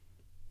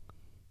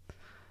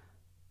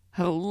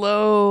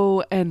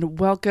Hello and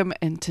welcome.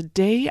 And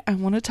today I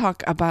want to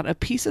talk about a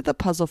piece of the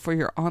puzzle for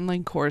your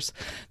online course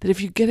that if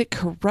you get it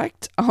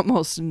correct,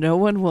 almost no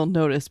one will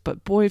notice.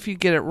 But boy, if you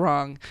get it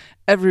wrong,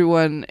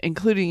 everyone,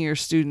 including your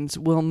students,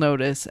 will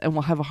notice and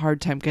will have a hard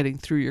time getting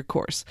through your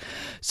course.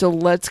 So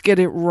let's get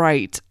it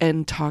right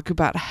and talk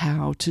about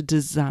how to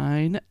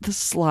design the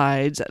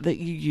slides that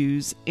you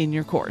use in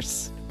your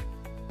course.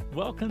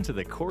 Welcome to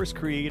the Course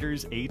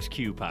Creators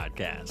HQ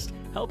podcast,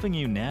 helping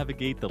you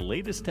navigate the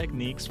latest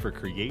techniques for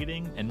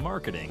creating and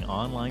marketing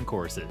online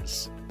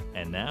courses.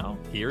 And now,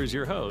 here's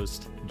your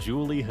host,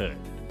 Julie Hood.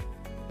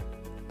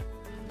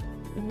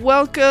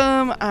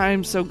 Welcome.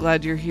 I'm so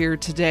glad you're here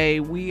today.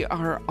 We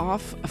are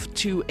off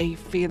to a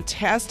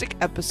fantastic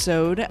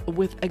episode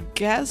with a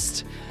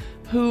guest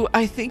who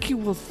I think you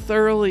will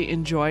thoroughly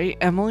enjoy.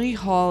 Emily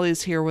Hall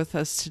is here with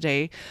us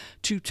today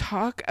to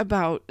talk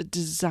about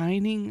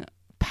designing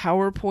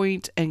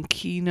PowerPoint and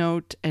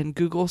Keynote and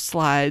Google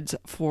Slides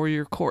for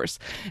your course.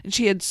 And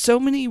she had so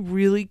many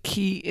really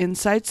key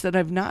insights that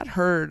I've not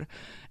heard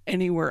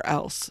anywhere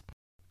else.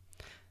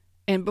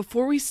 And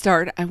before we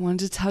start, I wanted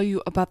to tell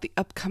you about the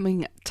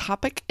upcoming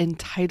topic and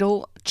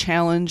title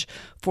challenge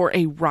for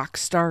a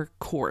Rockstar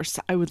course.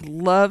 I would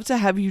love to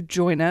have you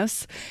join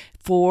us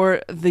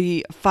for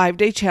the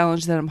 5-day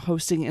challenge that I'm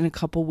hosting in a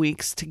couple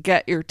weeks to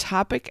get your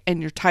topic and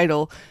your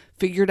title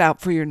figured out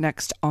for your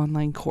next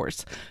online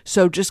course.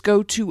 So just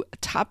go to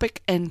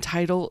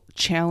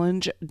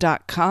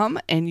topicandtitlechallenge.com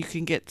and you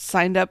can get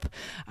signed up.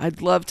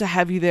 I'd love to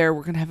have you there.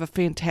 We're going to have a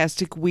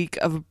fantastic week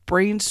of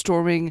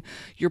brainstorming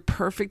your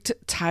perfect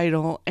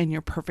title and your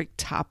perfect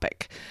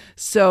topic.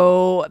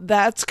 So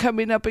that's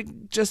coming up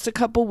in just a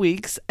couple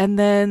weeks. And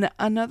then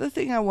another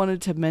thing I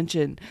wanted to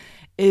mention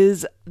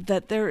is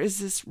that there is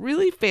this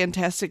really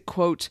fantastic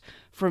quote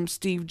from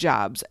Steve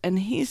Jobs, and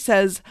he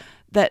says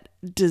that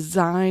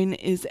design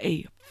is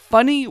a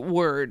funny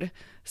word.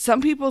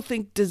 Some people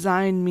think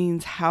design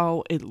means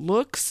how it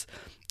looks,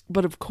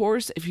 but of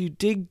course, if you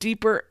dig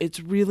deeper, it's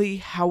really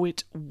how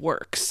it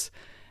works.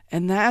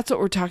 And that's what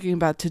we're talking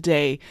about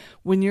today.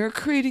 When you're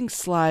creating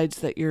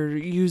slides that you're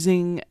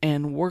using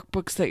and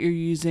workbooks that you're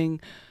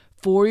using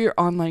for your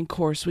online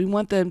course, we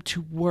want them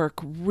to work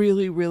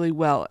really, really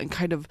well and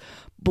kind of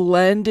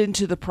blend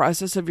into the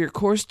process of your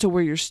course to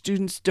where your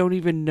students don't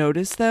even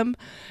notice them.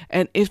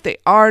 And if they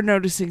are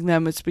noticing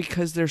them, it's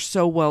because they're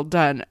so well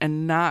done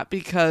and not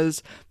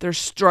because they're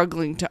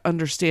struggling to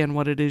understand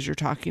what it is you're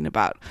talking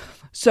about.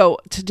 So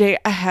today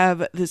I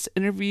have this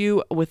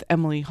interview with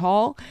Emily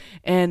Hall,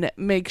 and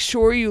make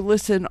sure you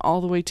listen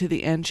all the way to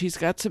the end. She's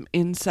got some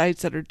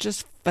insights that are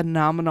just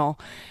phenomenal.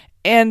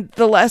 And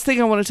the last thing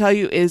I want to tell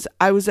you is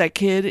I was that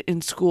kid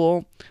in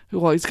school who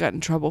always got in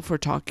trouble for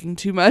talking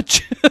too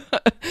much.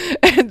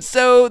 And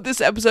so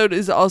this episode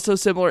is also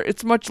similar.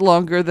 It's much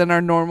longer than our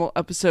normal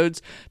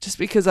episodes just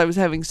because I was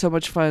having so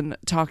much fun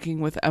talking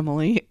with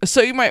Emily.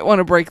 So you might want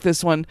to break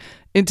this one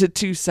into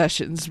 2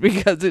 sessions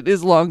because it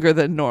is longer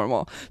than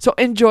normal. So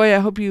enjoy. I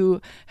hope you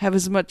have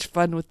as much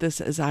fun with this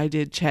as I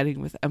did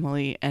chatting with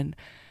Emily, and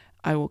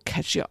I will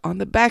catch you on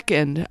the back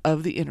end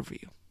of the interview.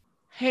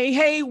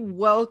 Hey,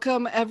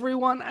 welcome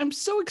everyone. I'm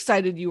so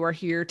excited you are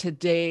here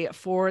today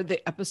for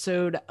the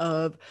episode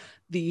of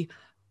the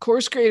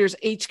Course Creators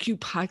HQ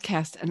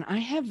podcast. And I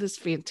have this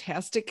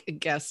fantastic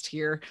guest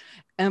here.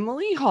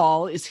 Emily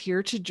Hall is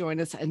here to join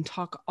us and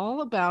talk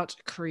all about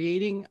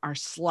creating our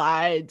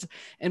slides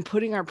and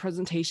putting our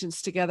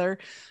presentations together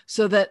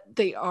so that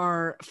they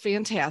are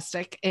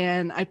fantastic.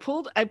 And I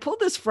pulled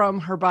this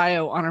from her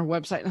bio on her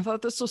website, and I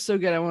thought this was so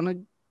good. I want to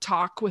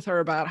talk with her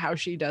about how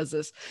she does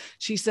this.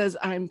 She says,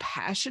 I'm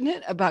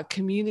passionate about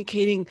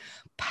communicating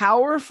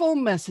powerful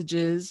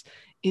messages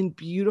in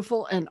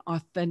beautiful and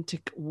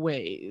authentic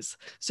ways.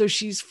 So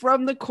she's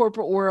from the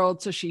corporate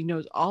world, so she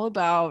knows all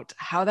about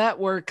how that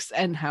works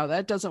and how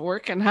that doesn't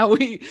work and how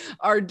we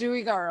are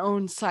doing our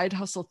own side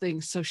hustle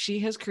things. So she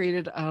has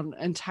created an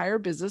entire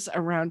business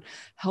around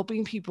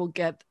helping people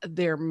get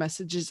their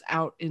messages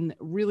out in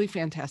really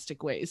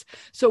fantastic ways.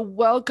 So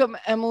welcome,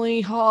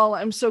 Emily Hall.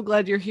 I'm so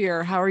glad you're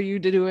here. How are you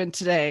doing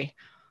today?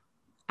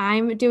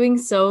 I'm doing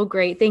so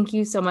great. Thank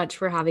you so much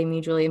for having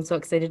me, Julie. I'm so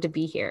excited to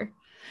be here.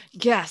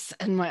 Yes,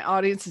 and my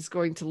audience is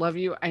going to love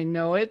you. I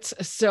know it.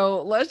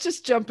 So let's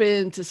just jump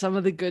into some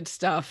of the good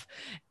stuff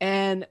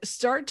and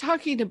start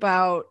talking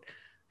about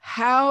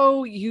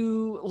how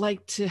you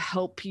like to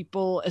help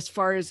people as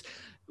far as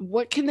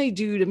what can they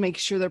do to make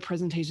sure their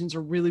presentations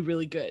are really,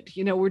 really good.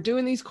 You know, we're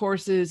doing these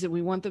courses and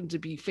we want them to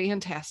be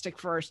fantastic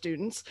for our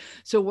students.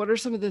 So what are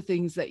some of the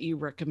things that you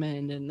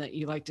recommend and that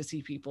you like to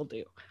see people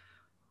do?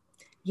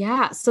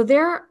 Yeah, so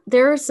there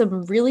are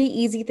some really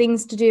easy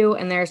things to do,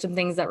 and there are some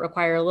things that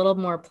require a little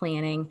more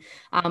planning.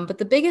 But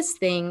the biggest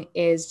thing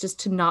is just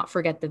to not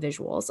forget the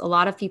visuals. A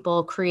lot of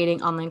people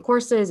creating online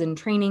courses and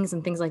trainings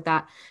and things like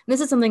that. And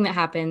this is something that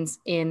happens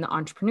in the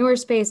entrepreneur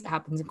space. It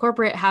happens in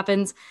corporate. It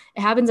happens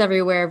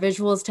everywhere.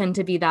 Visuals tend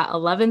to be that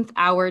 11th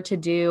hour to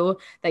do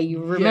that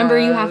you remember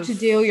you have to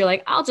do. You're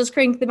like, I'll just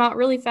crank them out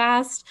really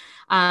fast.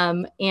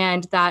 And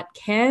that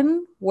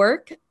can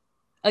work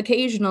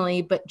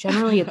occasionally, but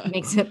generally it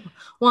makes it,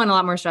 one, a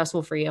lot more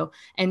stressful for you.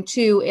 And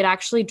two, it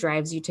actually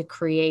drives you to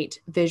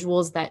create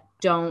visuals that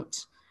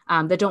don't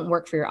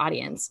work for your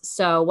audience.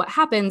 So what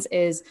happens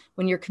is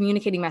when you're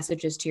communicating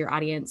messages to your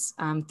audience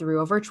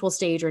through a virtual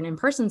stage or an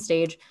in-person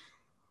stage,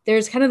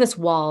 there's kind of this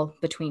wall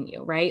between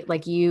you, right?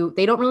 Like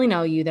they don't really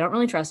know you. They don't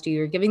really trust you.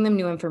 You're giving them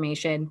new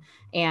information,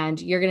 and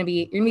you're going to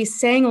be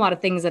saying a lot of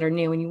things that are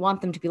new, and you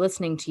want them to be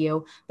listening to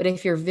you. But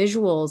if your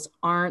visuals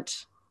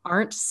aren't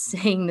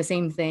saying the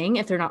same thing,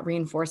 if they're not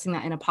reinforcing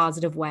that in a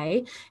positive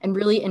way and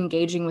really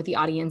engaging with the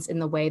audience in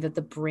the way that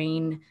the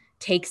brain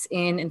takes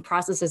in and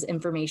processes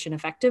information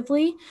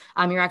effectively,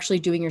 you're actually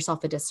doing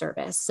yourself a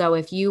disservice. So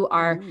if you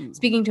are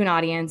speaking to an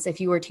audience, if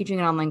you are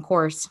teaching an online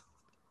course,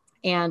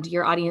 and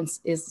your audience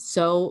is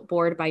so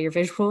bored by your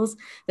visuals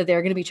that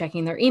they're going to be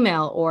checking their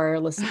email or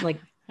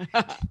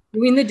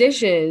doing the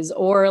dishes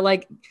or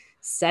like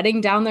setting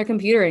down their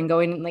computer and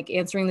going and like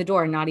answering the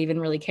door, not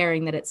even really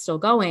caring that it's still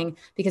going,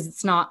 because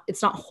it's not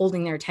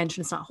holding their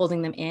attention. It's not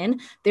holding them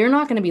in. They're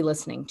not going to be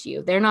listening to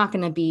you. They're not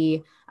going to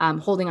be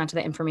holding on to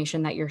the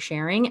information that you're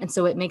sharing. And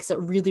so it makes it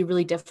really,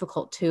 really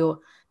difficult to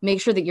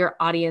make sure that your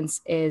audience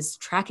is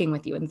tracking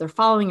with you and they're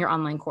following your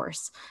online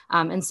course.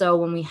 And so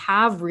when we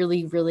have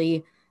really,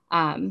 really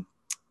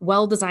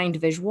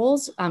well-designed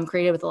visuals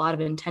created with a lot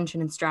of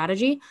intention and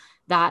strategy,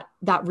 that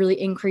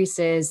really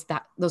increases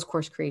those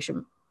course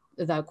creation,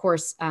 the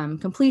course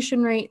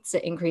completion rates.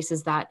 It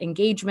increases that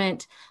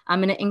engagement,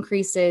 and it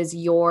increases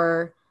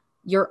your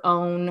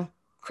own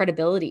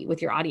credibility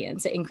with your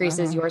audience. It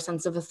increases your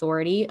sense of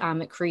authority.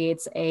 It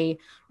creates a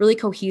really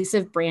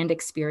cohesive brand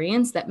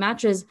experience that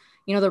matches,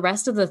 the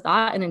rest of the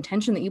thought and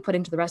intention that you put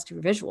into the rest of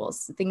your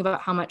visuals. Think about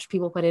how much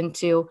people put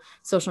into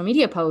social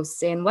media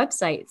posts and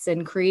websites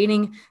and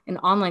creating an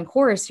online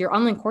course. Your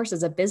online course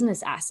is a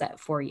business asset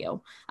for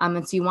you.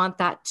 And so you want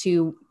that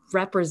to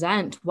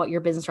represent what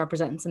your business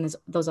represents in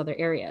those other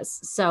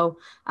areas. So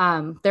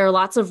there are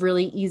lots of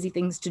really easy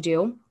things to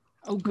do.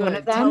 Oh, good. One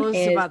of them Tell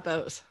us about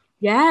those.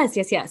 Yes.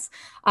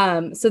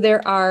 So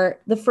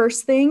the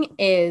first thing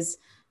is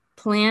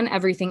plan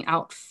everything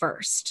out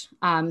first.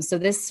 So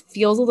this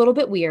feels a little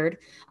bit weird,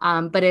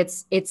 but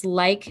it's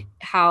like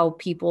how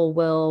people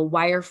will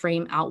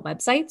wireframe out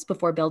websites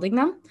before building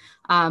them.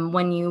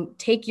 When you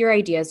take your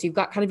ideas, you've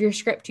got kind of your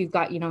script, you've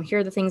got, here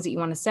are the things that you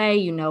want to say,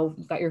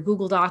 you've got your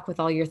Google Doc with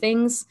all your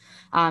things,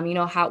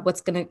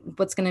 what's going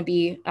to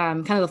be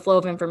kind of the flow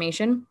of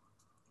information.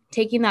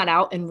 Taking that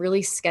out and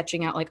really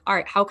sketching out like, all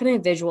right, how can I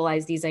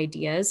visualize these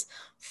ideas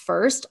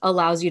first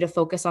allows you to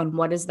focus on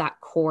what is that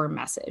core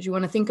message. You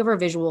want to think of our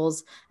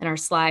visuals and our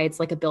slides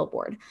like a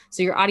billboard.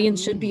 So your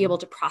audience should be able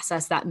to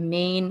process that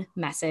main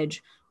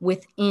message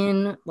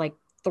within like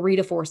 3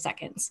 to 4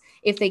 seconds.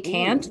 If they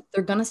can't,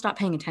 they're going to stop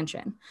paying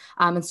attention.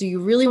 And so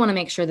you really want to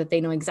make sure that they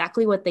know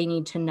exactly what they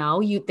need to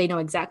know. They know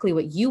exactly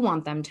what you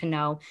want them to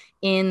know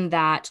in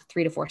that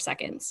 3 to 4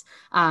 seconds.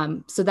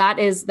 So that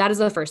is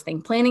the first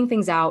thing, planning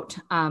things out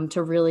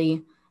to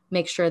really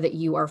make sure that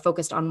you are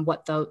focused on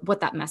what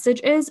that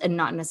message is and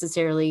not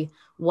necessarily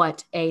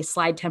what a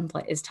slide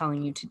template is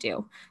telling you to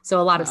do.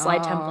 So a lot of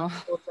slide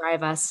templates will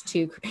drive us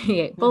to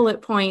create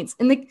bullet points,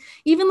 and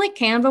even like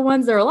Canva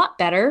ones, they're a lot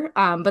better,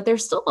 but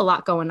there's still a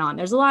lot going on.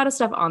 There's a lot of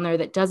stuff on there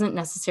that doesn't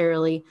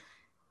necessarily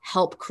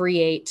help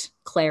create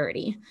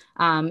clarity.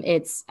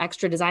 It's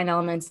extra design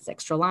elements, it's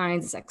extra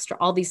lines, it's extra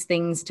all these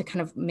things to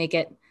kind of make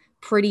it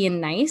pretty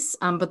and nice.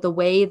 But the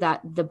way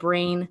that the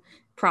brain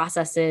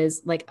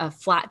processes like a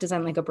flat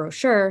design, like a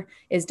brochure,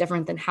 is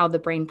different than how the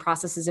brain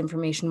processes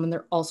information when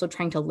they're also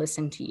trying to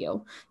listen to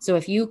you. So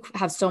if you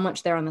have so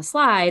much there on the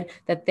slide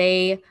that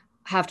they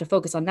have to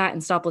focus on that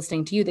and stop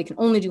listening to you, they can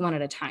only do one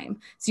at a time.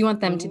 So you want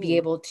them to be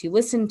able to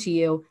listen to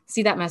you,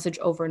 see that message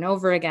over and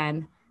over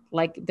again,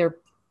 like they're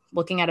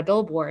looking at a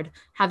billboard,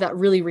 have that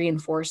really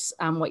reinforce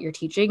what you're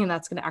teaching. And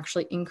that's going to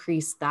actually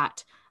increase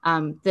that,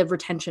 the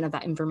retention of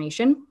that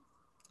information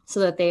so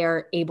that they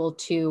are able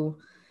to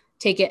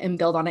take it and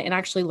build on it and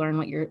actually learn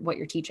what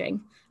you're teaching.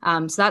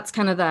 So that's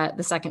kind of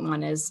the second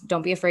one is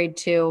don't be afraid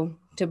to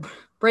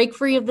break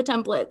free of the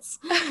templates.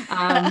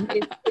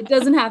 It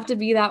doesn't have to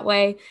be that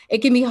way.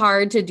 It can be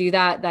hard to do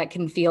that. That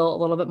can feel a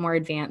little bit more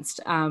advanced.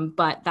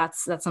 But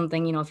that's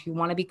something, if you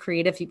want to be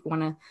creative, you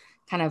want to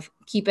kind of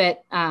keep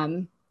it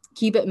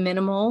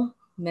minimal.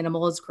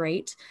 Minimal is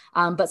great.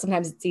 But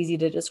sometimes it's easy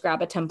to just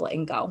grab a template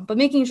and go, but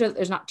making sure that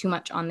there's not too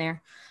much on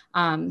there.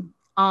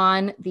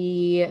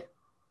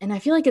 And I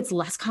feel like it's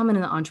less common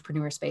in the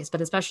entrepreneur space,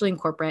 but especially in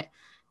corporate,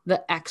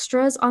 the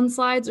extras on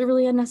slides are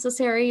really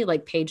unnecessary.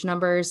 Like page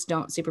numbers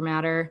don't super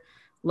matter.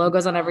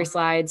 Logos on every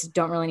slides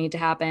don't really need to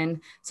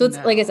happen. So it's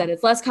like I said,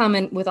 it's less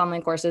common with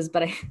online courses,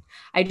 but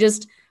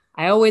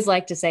I always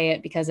like to say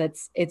it because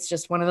it's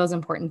just one of those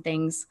important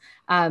things.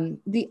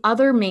 The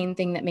other main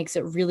thing that makes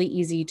it really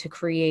easy to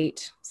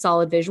create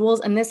solid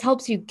visuals, and this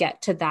helps you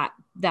get to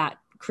that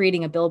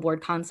creating a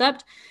billboard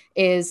concept,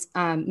 is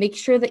make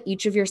sure that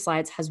each of your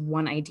slides has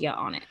one idea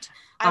on it.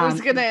 I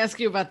was going to ask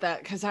you about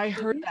that because I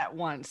heard that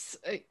once,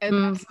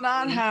 and that's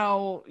not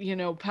how,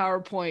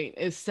 PowerPoint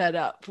is set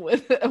up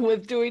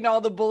with doing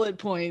all the bullet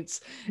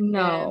points.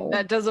 No, and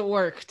that doesn't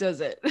work,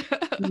 does it?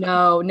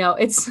 no,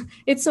 it's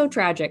so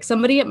tragic.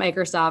 Somebody at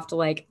Microsoft,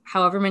 like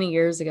however many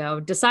years ago,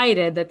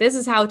 decided that this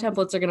is how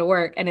templates are going to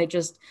work. And it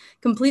just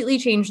completely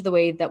changed the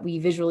way that we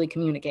visually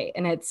communicate.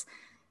 And it's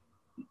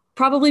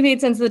probably made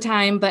sense at the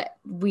time, but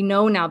we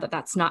know now that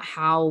that's not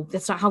how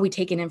we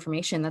take in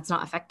information. That's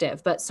not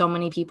effective. But so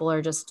many people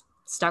are just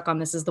stuck on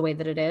this is the way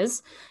that it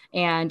is.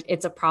 And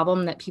it's a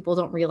problem that people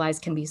don't realize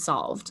can be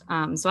solved.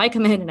 So I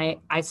come in and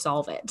I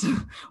solve it.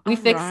 We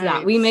fix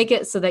that. We make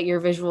it so that your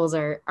visuals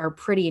are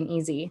pretty and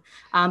easy.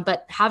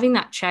 But having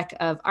that check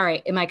of, all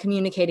right, am I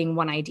communicating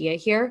one idea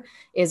here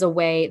is a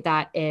way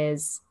that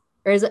is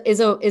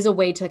a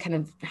way to kind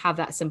of have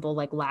that simple,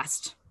 like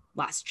last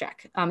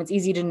check. It's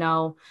easy to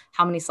know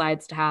how many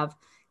slides to have.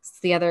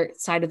 The other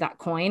side of that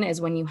coin is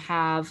when you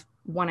have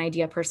one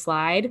idea per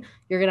slide,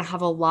 you're going to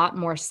have a lot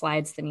more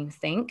slides than you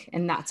think.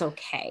 And that's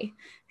okay,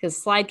 because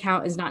slide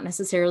count is not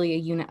necessarily a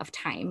unit of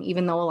time,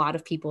 even though a lot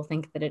of people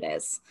think that it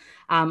is.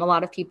 A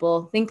lot of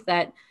people think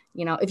that,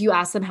 if you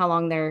ask them how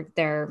long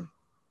their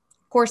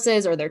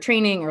courses or their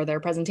training or their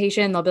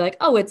presentation, they'll be like,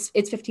 oh, it's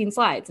 15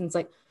 slides. And it's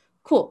like,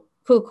 cool.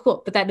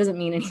 But that doesn't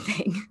mean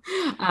anything.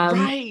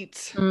 Right.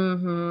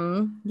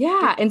 Mm-hmm.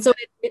 Yeah. And so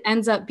it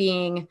ends up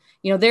being,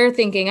 they're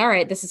thinking, all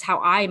right, this is how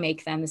I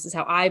make them. This is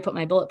how I put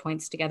my bullet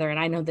points together. And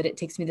I know that it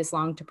takes me this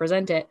long to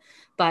present it,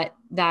 but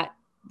that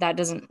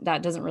doesn't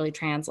really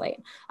translate.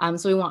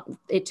 So we want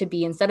it to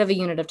be, instead of a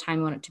unit of time,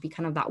 we want it to be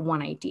kind of that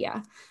one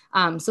idea.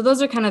 So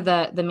those are kind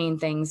of the main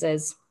things,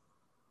 is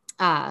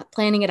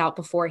planning it out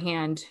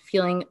beforehand,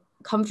 feeling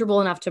comfortable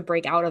enough to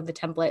break out of the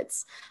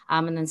templates,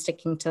 and then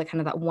sticking to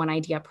kind of that one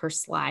idea per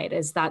slide.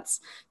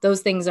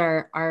 Those things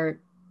are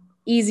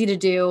easy to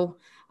do,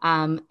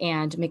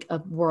 and make a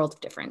world of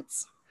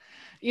difference.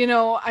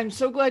 I'm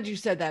so glad you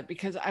said that,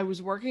 because I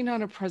was working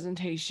on a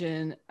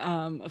presentation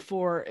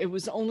it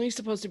was only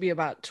supposed to be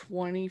about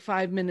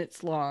 25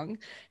 minutes long,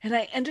 and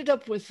I ended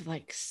up with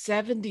like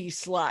 70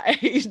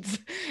 slides.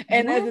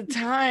 And at the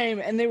time,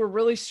 and they were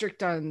really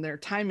strict on their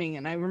timing.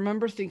 And I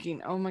remember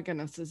thinking, oh my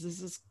goodness, is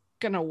this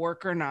going to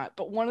work or not?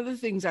 But one of the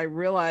things I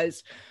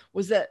realized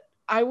was that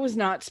I was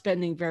not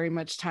spending very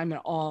much time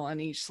at all on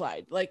each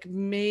slide, like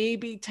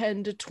maybe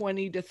 10 to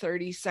 20 to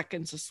 30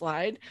 seconds a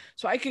slide.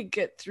 So I could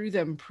get through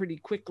them pretty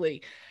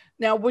quickly.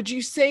 Now, would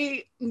you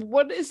say,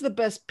 what is the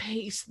best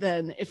pace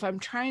then if I'm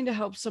trying to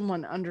help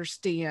someone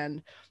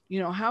understand,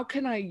 how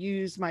can I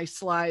use my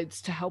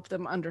slides to help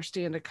them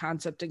understand a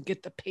concept and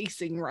get the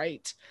pacing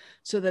right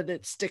so that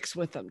it sticks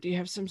with them? Do you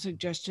have some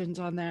suggestions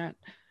on that?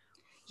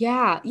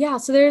 Yeah.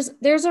 So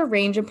there's a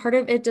range, and part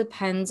of it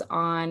depends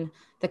on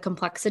the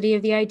complexity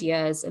of the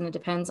ideas, and it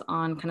depends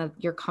on kind of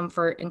your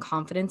comfort and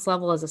confidence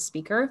level as a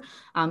speaker.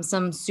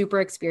 Some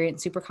super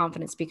experienced, super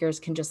confident speakers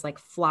can just like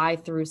fly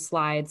through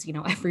slides,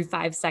 every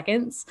 5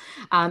 seconds.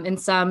 And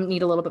some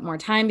need a little bit more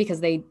time because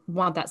they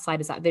want that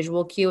slide as that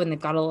visual cue, and they've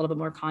got a little bit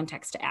more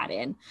context to add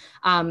in.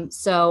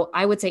 So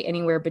I would say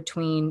anywhere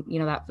between,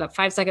 that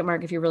 5 second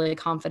mark, if you're really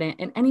confident,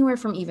 and anywhere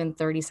from even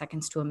 30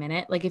 seconds to a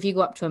minute. Like if you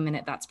go up to a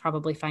minute, that's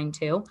probably fine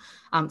too.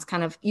 It's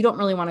kind of, you don't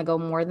really want to go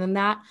more than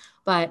that.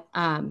 But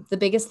the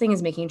biggest thing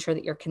is making sure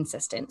that you're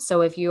consistent.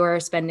 So if you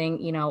are spending,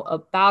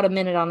 about a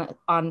minute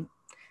on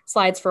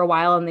slides for a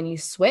while, and then you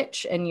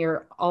switch and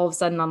you're all of a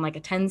sudden on like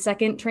a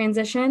 10-second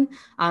transition,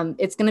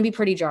 it's going to be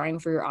pretty jarring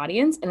for your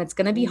audience. And it's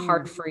going to be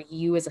hard for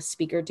you as a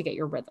speaker to get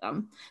your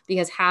rhythm,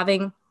 because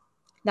having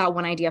that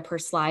one idea per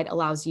slide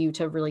allows you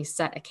to really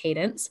set a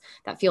cadence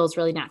that feels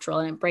really natural,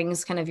 and it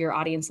brings kind of your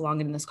audience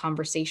along in this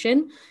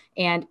conversation.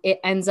 And it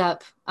ends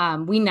up,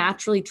 we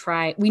naturally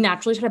try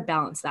to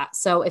balance that.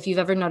 So if you've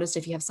ever noticed,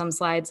 if you have some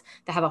slides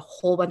that have a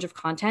whole bunch of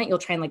content, you'll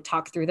try and like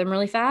talk through them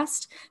really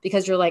fast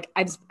because you're like,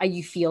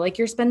 you feel like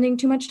you're spending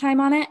too much time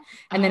on it.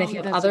 And then if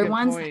you have other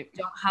ones that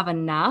don't have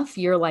enough,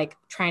 you're like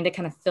trying to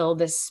kind of fill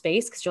this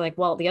space, because you're like,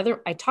 well,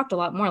 I talked a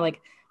lot more,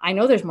 like, I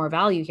know there's more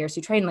value here. So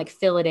you try and like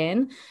fill it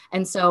in.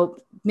 And so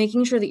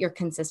making sure that you're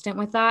consistent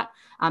with that,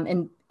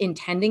 and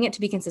intending it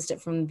to be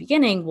consistent from the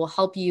beginning will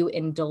help you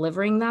in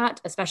delivering that,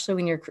 especially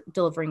when you're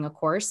delivering a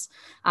course,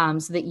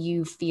 so that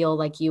you feel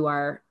like you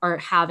are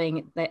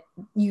having that,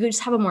 you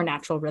just have a more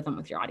natural rhythm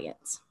with your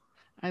audience.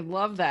 I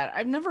love that.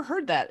 I've never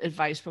heard that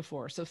advice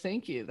before. So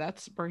thank you.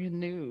 That's brand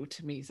new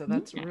to me. So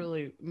that's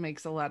really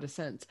makes a lot of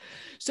sense.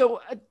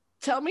 So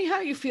tell me how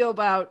you feel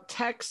about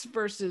text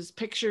versus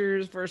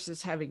pictures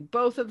versus having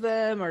both of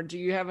them, or do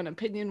you have an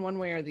opinion one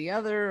way or the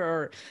other,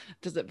 or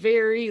does it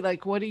vary?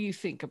 Like, what do you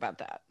think about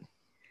that?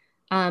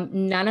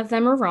 None of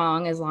them are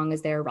wrong as long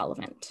as they're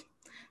relevant.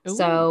 Ooh.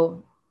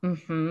 So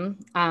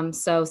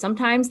so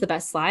sometimes the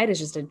best slide is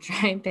just a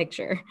giant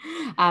picture.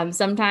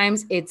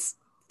 Sometimes it's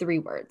 3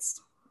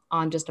 words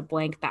on just a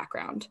blank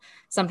background.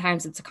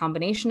 Sometimes it's a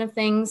combination of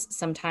things.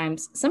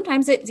 Sometimes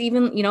it's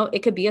even,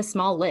 it could be a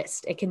small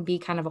list. It can be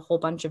kind of a whole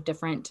bunch of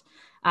different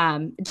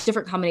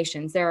different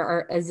combinations. There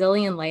are a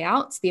zillion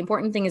layouts. The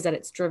important thing is that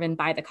it's driven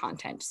by the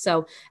content.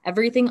 So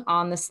everything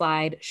on the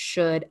slide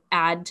should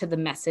add to the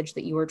message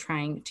that you are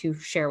trying to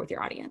share with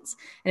your audience.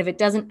 And if it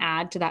doesn't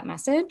add to that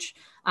message,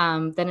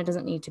 then it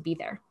doesn't need to be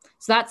there.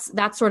 So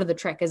that's sort of the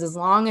trick, is as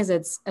long as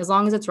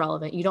it's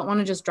relevant. You don't want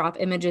to just drop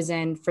images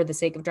in for the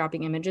sake of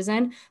dropping images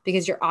in,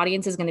 because your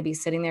audience is going to be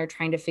sitting there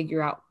trying to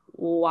figure out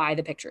why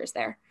the picture is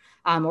there.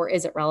 Or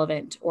is it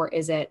relevant, or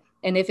is it,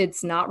 and if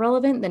it's not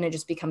relevant, then it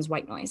just becomes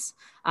white noise.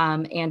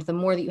 And the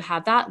more that you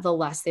have that, the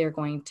less they are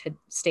going to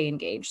stay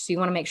engaged. So you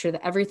want to make sure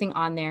that everything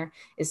on there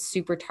is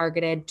super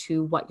targeted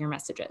to what your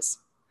message is.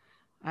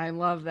 I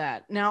love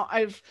that. Now,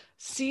 I've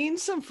seen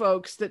some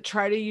folks that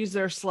try to use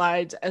their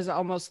slides as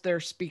almost their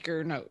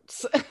speaker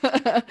notes.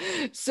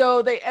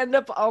 So they end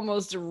up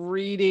almost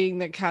reading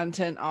the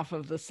content off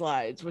of the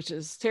slides, which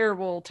is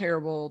terrible,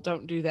 terrible.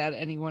 Don't do that,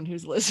 anyone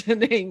who's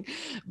listening.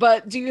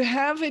 But do you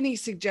have any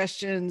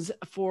suggestions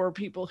for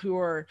people who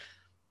are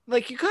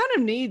like, you kind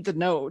of need the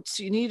notes,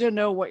 you need to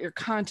know what your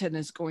content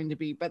is going to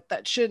be, but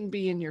that shouldn't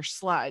be in your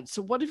slides.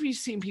 So what have you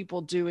seen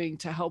people doing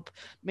to help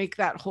make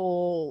that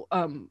whole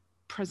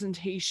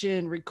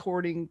presentation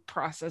recording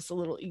process a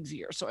little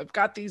easier? So I've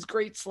got these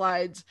great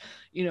slides,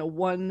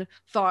 one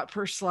thought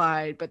per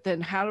slide, but then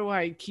how do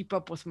I keep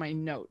up with my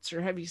notes?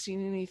 Or have you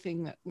seen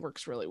anything that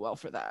works really well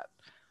for that?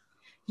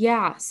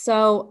 Yeah.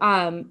 So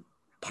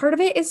part of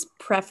it is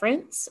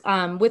preference.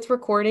 With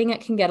recording,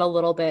 it can get a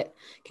little bit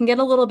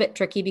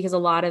tricky, because a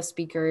lot of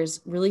speakers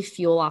really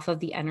fuel off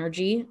of the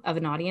energy of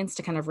an audience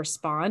to kind of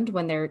respond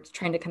when they're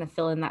trying to kind of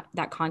fill in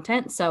that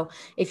content. So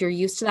if you're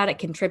used to that, it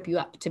can trip you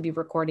up to be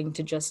recording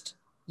to just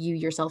you,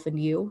 yourself, and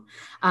you.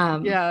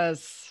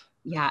 Yes.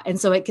 Yeah. And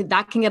so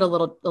that can get a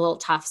little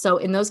tough. So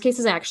in those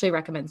cases, I actually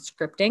recommend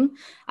scripting.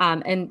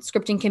 And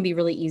scripting can be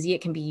really easy.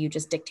 It can be you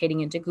just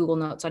dictating into Google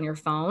Notes on your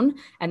phone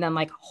and then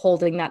like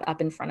holding that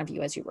up in front of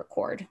you as you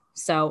record.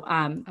 So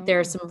there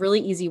are some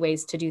really easy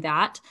ways to do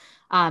that.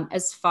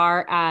 As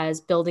far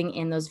as building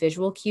in those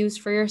visual cues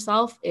for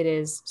yourself, it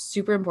is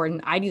super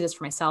important. I do this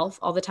for myself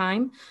all the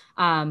time.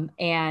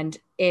 And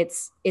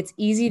it's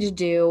easy to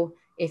do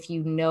if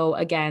you know,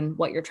 again,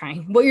 what you're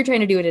trying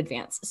to do in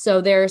advance. So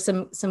there are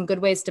some good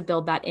ways to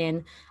build that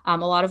in. A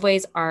lot of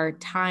ways are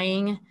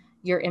tying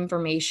your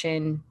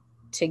information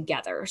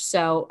together.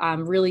 So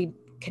really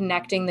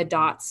connecting the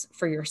dots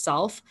for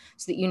yourself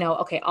so that you know,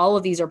 okay, all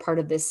of these are part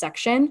of this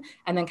section,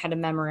 and then kind of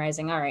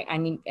memorizing, all right, I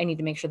need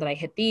to make sure that I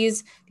hit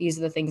these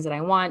are the things that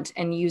I want,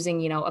 and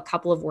using, a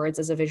couple of words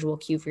as a visual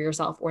cue for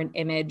yourself, or an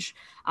image.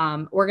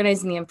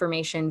 Organizing the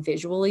information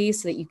visually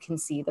so that you can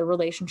see the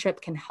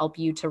relationship can help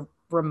you to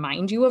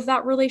remind you of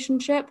that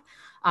relationship.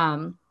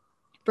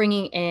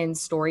 Bringing in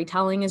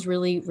storytelling is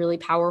really, really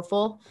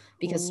powerful,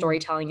 because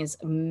storytelling is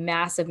a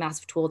massive,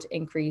 massive tool to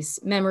increase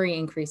memory,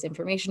 increase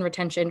information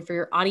retention for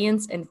your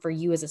audience and for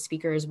you as a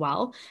speaker as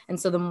well. And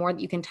so the more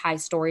that you can tie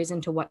stories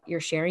into what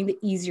you're sharing, the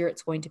easier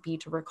it's going to be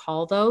to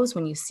recall those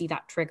when you see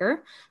that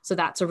trigger. So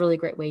that's a really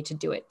great way to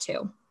do it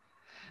too.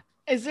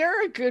 Is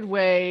there a good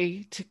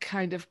way to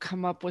kind of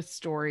come up with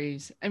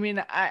stories? I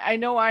mean, I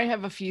know I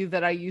have a few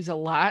that I use a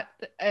lot,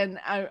 and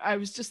I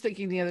was just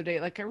thinking the other day,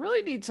 like, I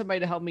really need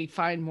somebody to help me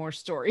find more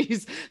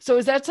stories. So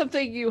is that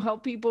something you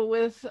help people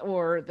with,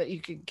 or that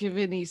you could give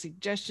any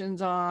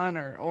suggestions on,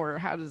 or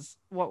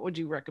what would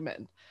you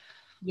recommend?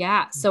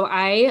 Yeah. So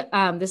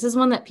this is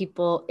one that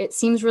it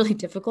seems really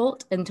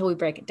difficult until we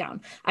break it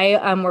down.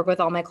 I work with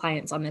all my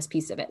clients on this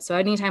piece of it. So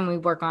anytime we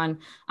work on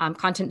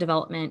content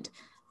development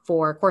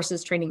for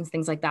courses, trainings,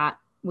 things like that,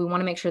 we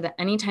want to make sure that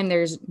anytime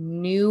there's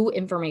new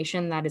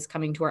information that is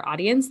coming to our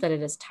audience, that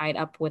it is tied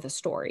up with a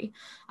story.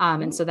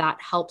 And so that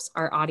helps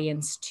our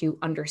audience to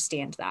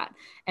understand that.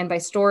 And by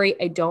story,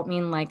 I don't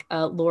mean like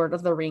a Lord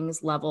of the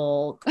Rings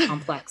level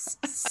complex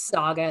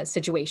saga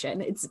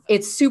situation.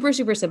 It's super,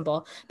 super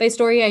simple. By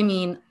story, I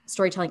mean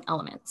storytelling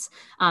elements.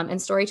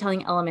 And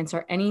storytelling elements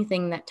are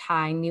anything that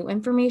tie new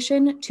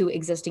information to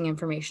existing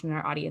information in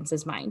our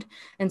audience's mind.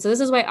 And so this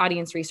is why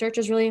audience research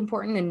is really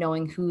important, and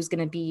knowing who's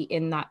going to be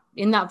in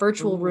that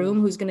virtual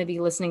room, who's going to be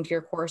listening to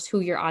your course,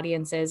 who your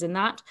audience is in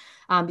that,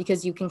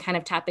 because you can kind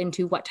of tap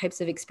into what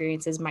types of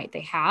experiences might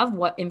they have,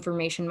 what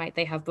information might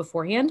they have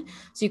beforehand.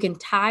 So you can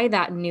tie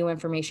that new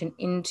information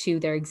into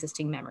their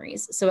existing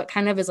memories. So it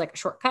kind of is like a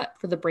shortcut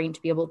for the brain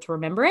to be able to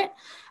remember it.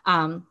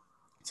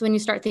 So when you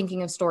start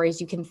thinking of stories,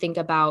 you can think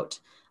about,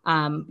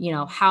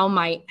 how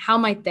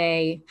might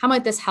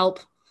this help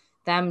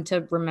them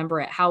to remember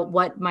it?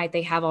 What might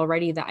they have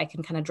already that I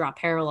can kind of draw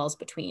parallels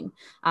between?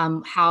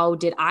 How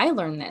did I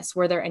learn this?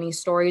 Were there any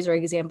stories or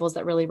examples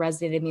that really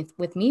resonated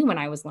with me when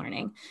I was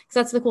learning? Because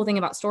that's the cool thing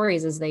about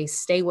stories, is they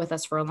stay with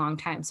us for a long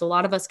time. So a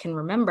lot of us can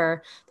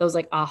remember those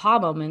like aha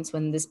moments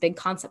when this big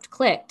concept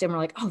clicked and we're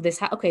like, oh, this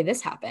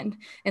happened.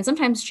 And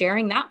sometimes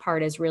sharing that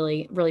part is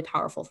really, really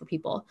powerful for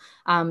people.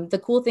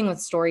 The cool thing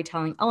with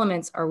storytelling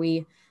elements are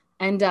we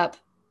end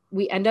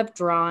up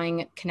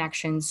drawing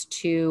connections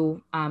to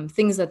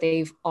things that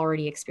they've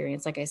already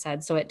experienced, like I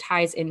said. So it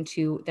ties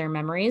into their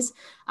memories.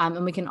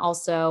 And we can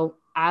also,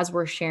 as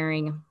we're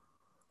sharing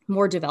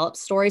more developed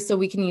stories. So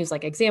we can use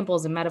like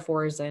examples and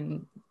metaphors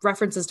and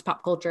references to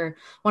pop culture.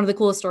 One of the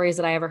coolest stories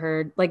that I ever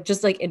heard, like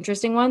just like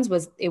interesting ones,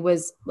 was it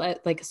was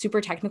like a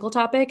super technical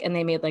topic and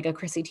they made like a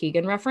Chrissy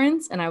Teigen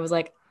reference. And I was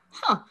like,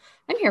 huh,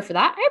 I'm here for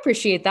that. I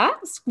appreciate that.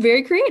 It's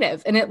very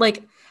creative. And it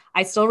like,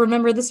 I still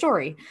remember the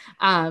story.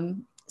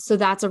 So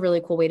that's a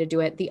really cool way to do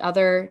it. The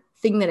other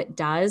thing that it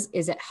does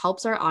is it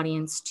helps our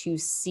audience to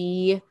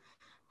see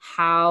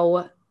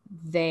how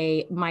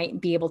they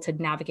might be able to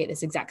navigate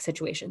this exact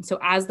situation. So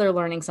as they're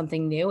learning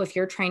something new, if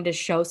you're trying to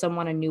show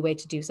someone a new way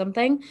to do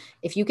something,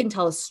 if you can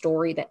tell a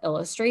story that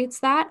illustrates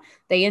that,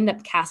 they end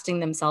up casting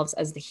themselves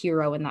as the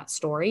hero in that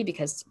story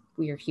because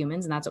we are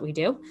humans and that's what we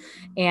do.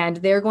 And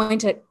they're going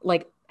to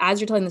like, as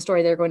you're telling the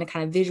story, they're going to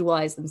kind of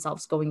visualize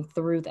themselves going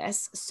through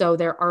this. So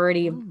they're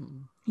already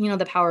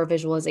the power of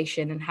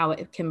visualization and how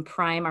it can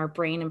prime our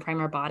brain and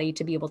prime our body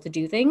to be able to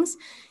do things.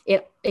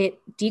 It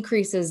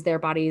decreases their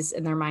bodies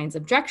and their minds'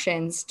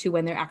 objections to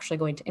when they're actually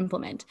going to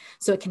implement.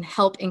 So it can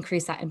help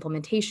increase that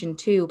implementation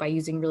too, by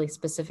using really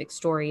specific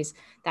stories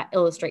that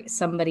illustrate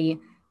somebody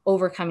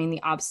overcoming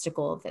the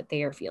obstacle that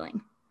they are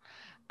feeling.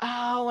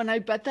 Oh, and I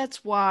bet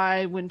that's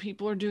why when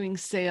people are doing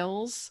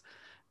sales,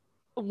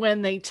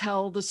 when they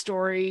tell the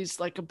stories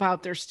like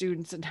about their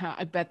students and how,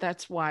 I bet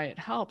that's why it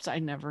helps. I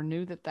never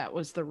knew that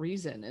was the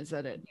reason, is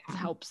that it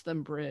helps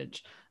them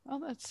bridge. Oh,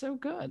 that's so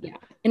good. Yeah.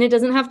 And it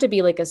doesn't have to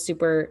be like a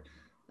super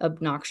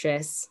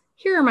obnoxious,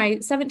 here are my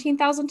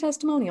 17,000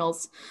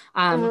 testimonials.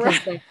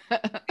 Right.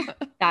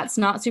 That's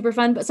not super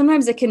fun, but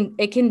sometimes it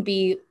can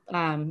be,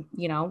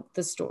 the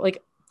story,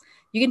 like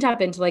you can tap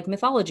into like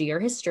mythology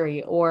or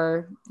history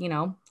or,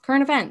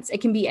 current events.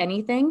 It can be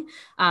anything.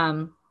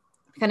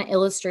 Kind of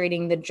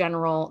illustrating the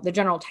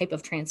general type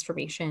of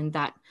transformation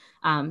that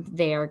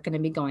they are going to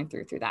be going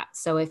through that.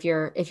 So if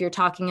you're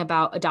talking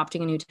about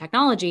adopting a new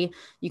technology,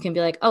 you can be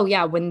like, oh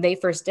yeah, when they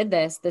first did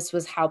this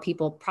was how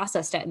people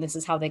processed it, and this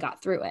is how they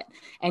got through it.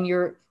 And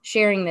you're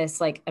sharing this,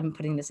 like I'm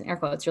putting this in air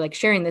quotes, you're like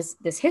sharing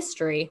this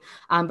history,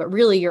 but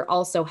really you're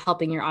also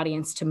helping your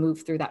audience to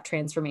move through that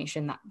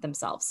transformation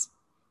themselves.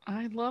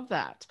 I love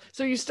that.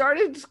 So you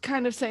started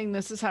kind of saying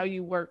this is how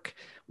you work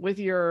with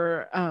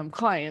your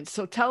clients.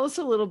 So tell us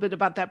a little bit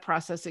about that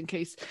process in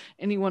case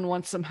anyone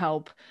wants some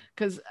help.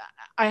 Because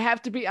I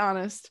have to be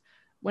honest,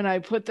 when I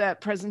put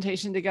that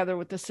presentation together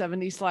with the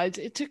 70 slides,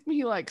 it took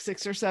me like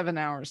 6 or 7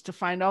 hours to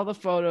find all the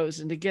photos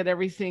and to get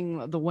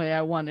everything the way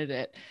I wanted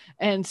it.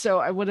 And so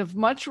I would have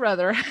much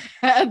rather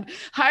had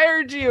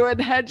hired you and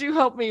had you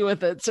help me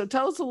with it. So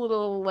tell us a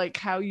little like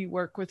how you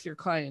work with your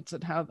clients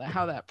and how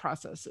that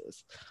process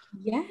is.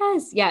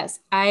 Yes.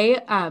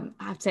 I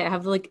have to say I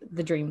have like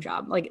the dream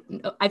job. Like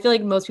I feel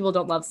like most people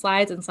don't love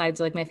slides, and slides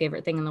are like my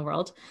favorite thing in the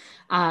world.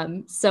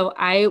 So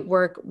I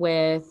work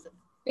with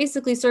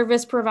basically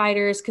service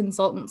providers,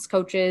 consultants,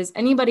 coaches,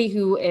 anybody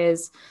who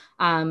is,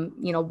 has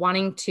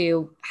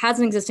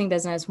an existing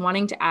business,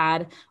 wanting to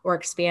add or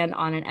expand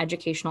on an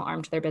educational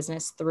arm to their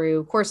business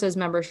through courses,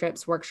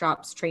 memberships,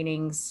 workshops,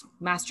 trainings,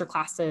 master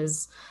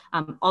classes,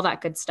 all that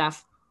good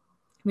stuff.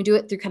 We do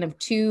it through kind of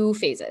 2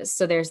 phases.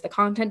 So there's the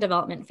content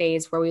development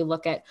phase where we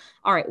look at,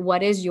 all right,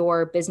 what is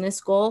your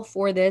business goal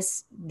for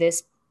this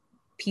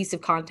piece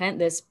of content,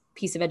 this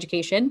piece of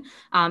education,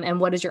 and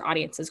what is your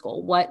audience's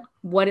goal?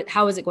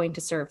 How is it going to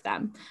serve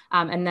them?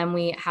 And then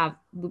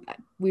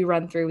we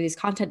run through these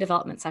content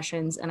development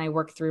sessions, and I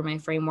work through my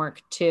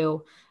framework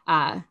to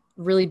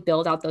really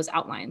build out those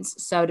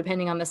outlines. So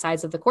depending on the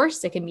size of the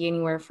course, it can be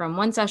anywhere from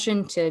 1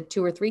 session to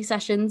 2 or 3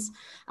 sessions,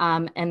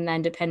 and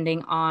then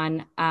depending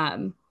on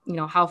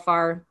how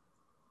far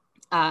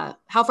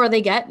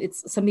they get.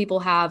 Some people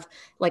have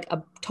like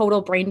a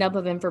total brain dump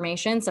of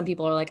information. Some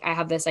people are like, I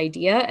have this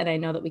idea and I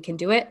know that we can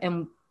do it.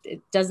 And it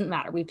doesn't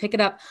matter. We pick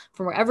it up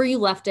from wherever you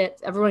left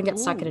it. Everyone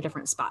gets stuck at a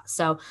different spot.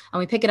 So, and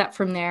we pick it up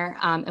from there,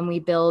 and we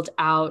build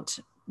out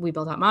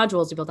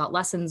modules, we build out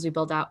lessons, we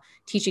build out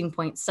teaching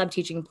points,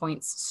 sub-teaching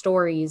points,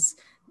 stories,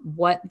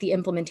 what the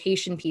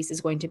implementation piece is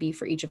going to be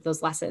for each of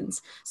those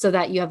lessons, so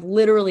that you have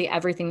literally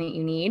everything that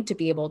you need to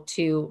be able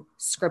to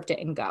script it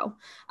and go.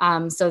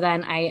 So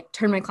then I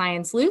turn my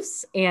clients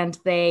loose, and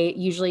they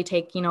usually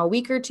take, a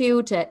week or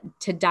 2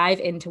 to dive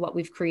into what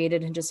we've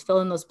created and just fill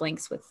in those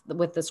blanks with the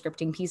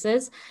scripting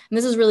pieces. And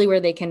this is really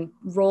where they can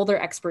roll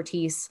their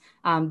expertise,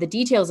 the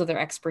details of their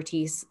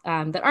expertise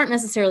that aren't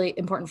necessarily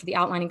important for the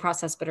outlining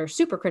process, but are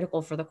super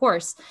critical for the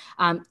course,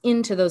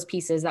 into those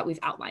pieces that we've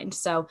outlined.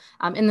 So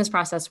in this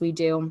process, we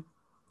do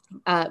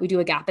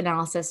a gap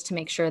analysis to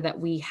make sure that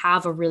we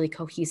have a really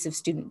cohesive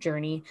student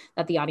journey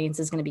that the audience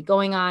is going to be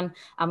going on.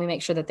 We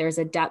make sure that there's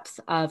a depth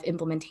of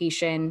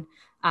implementation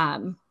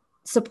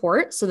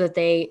support so that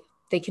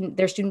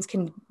their students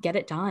can get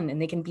it done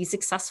and they can be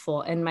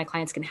successful, and my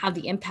clients can have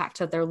the impact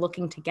that they're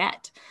looking to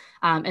get,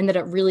 and that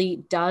it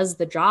really does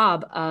the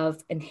job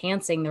of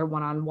enhancing their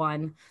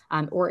one-on-one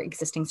or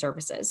existing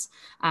services.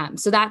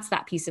 So that's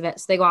that piece of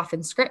it. So they go off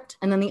and script.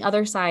 And then the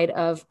other side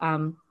of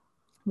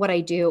what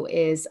I do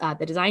is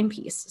the design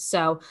piece.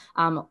 So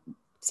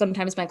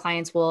sometimes my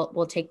clients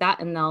will take that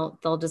and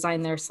they'll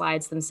design their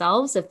slides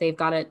themselves. If they've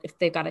got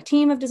a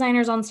team of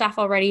designers on staff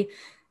already,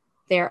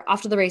 they're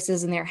off to the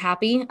races and they're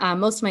happy.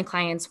 Most of my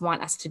clients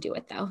want us to do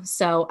it though.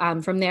 So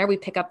from there, we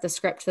pick up the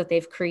script that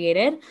they've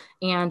created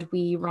and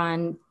we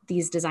run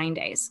these design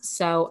days.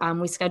 So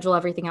we schedule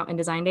everything out in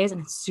design days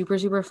and it's super,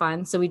 super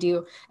fun. So we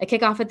do a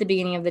kickoff at the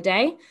beginning of the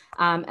day.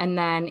 And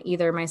then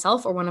either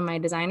myself or one of my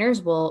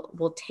designers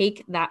will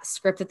take that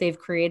script that they've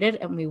created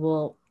and we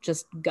will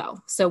just go.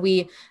 So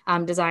we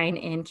design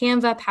in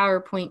Canva,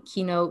 PowerPoint,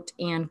 Keynote,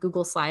 and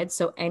Google Slides.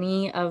 So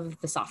any of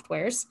the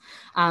softwares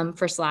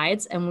for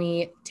slides. And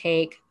we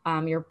take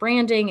your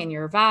branding and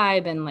your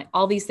vibe and like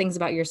all these things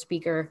about your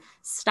speaker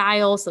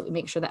style. So that we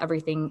make sure that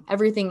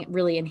everything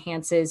really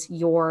enhances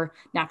your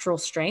natural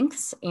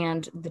strengths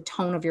and the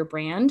tone of your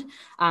brand,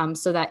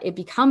 so that it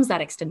becomes that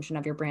extension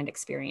of your brand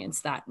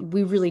experience that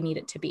we really need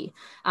it to be.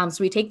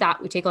 So we take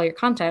all your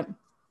content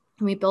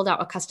and we build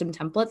out a custom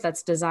template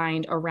that's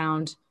designed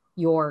around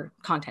your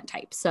content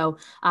type. So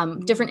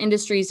different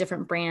industries,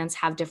 different brands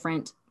have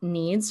different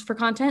needs for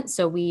content.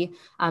 So we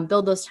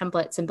build those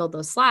templates and build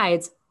those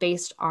slides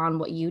based on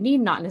what you need,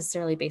 not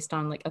necessarily based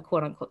on like a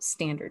quote unquote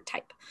standard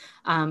type.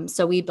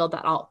 So we build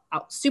that all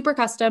out super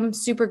custom,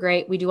 super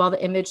great. We do all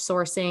the image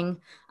sourcing.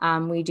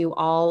 We do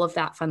all of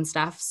that fun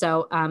stuff.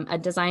 So a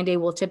design day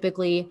will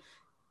typically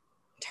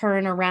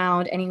turn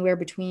around anywhere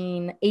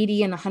between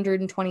 80 and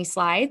 120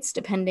 slides,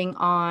 depending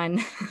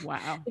on,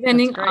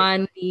 depending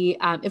on the,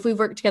 if we've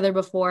worked together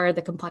before,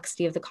 the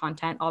complexity of the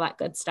content, all that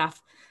good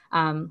stuff.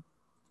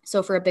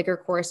 So for a bigger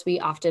course, we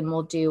often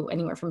will do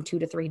anywhere from 2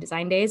 to 3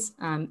 design days.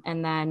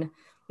 And then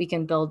we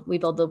build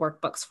the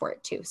workbooks for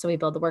it too. So we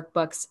build the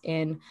workbooks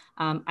in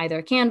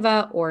either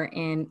Canva or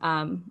in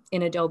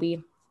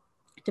Adobe,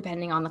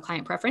 depending on the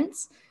client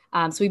preference.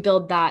 So we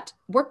build that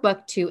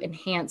workbook to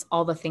enhance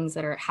all the things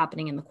that are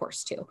happening in the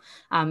course too.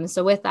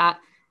 So with that,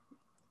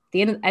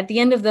 at the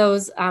end of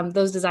those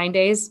design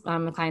days,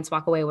 the clients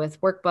walk away with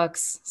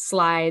workbooks,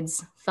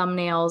 slides,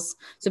 thumbnails.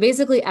 So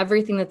basically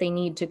everything that they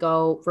need to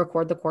go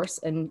record the course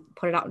and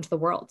put it out into the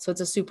world. So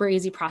it's a super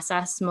easy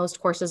process. Most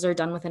courses are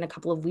done within a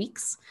couple of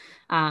weeks.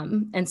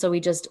 And so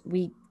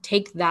we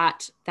take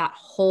that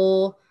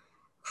whole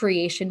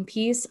creation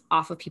piece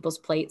off of people's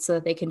plates so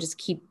that they can just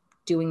keep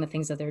doing the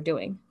things that they're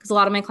doing. Because a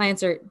lot of my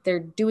clients they're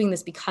doing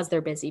this because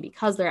they're busy,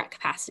 because they're at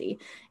capacity,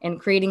 and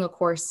creating a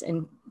course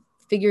and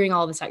figuring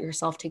all this out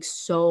yourself takes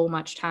so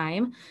much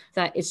time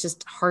that it's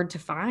just hard to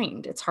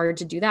find. It's hard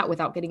to do that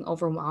without getting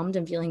overwhelmed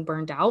and feeling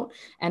burned out.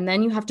 And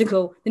then you have to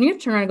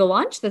turn around and go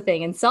launch the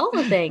thing and sell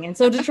the thing. And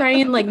so to try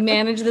and like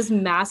manage this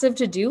massive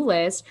to-do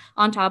list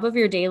on top of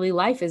your daily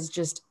life is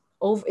just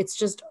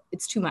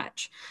it's too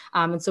much.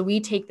 And so we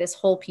take this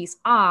whole piece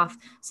off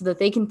so that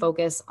they can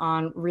focus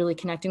on really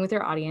connecting with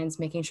their audience,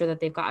 making sure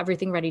that they've got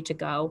everything ready to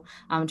go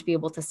to be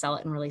able to sell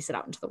it and release it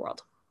out into the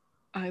world.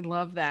 I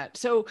love that.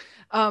 So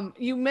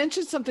you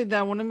mentioned something that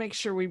I want to make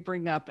sure we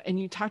bring up, and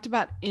you talked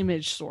about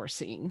image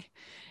sourcing.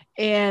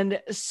 And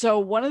so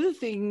one of the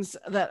things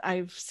that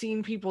I've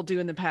seen people do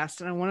in the past,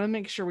 and I want to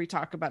make sure we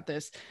talk about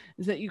this,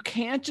 is that you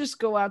can't just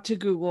go out to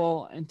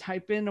Google and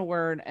type in a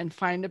word and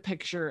find a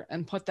picture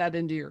and put that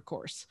into your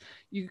course.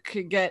 You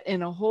could get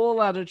in a whole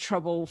lot of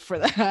trouble for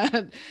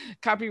that,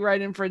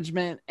 copyright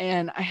infringement.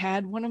 And I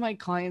had one of my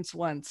clients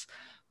once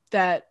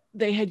that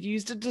they had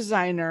used a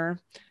designer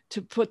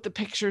to put the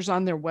pictures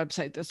on their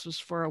website. This was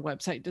for a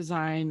website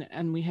design,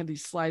 and we had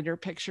these slider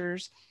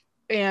pictures.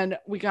 And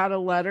we got a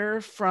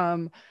letter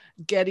from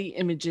Getty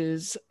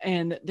Images,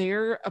 and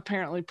they're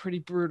apparently pretty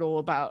brutal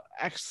about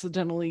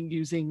accidentally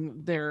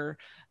using their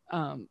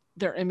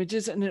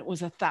images. And it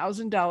was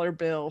 $1,000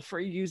 bill for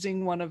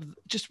using one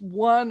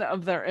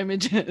of their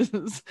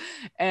images.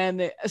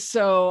 And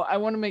so I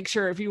want to make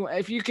sure if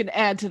you can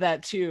add to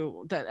that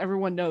too, that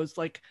everyone knows,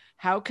 like,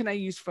 how can I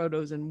use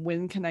photos and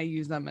when can I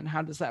use them and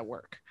how does that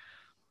work?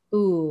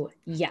 Ooh,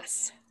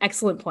 yes.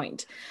 Excellent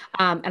point.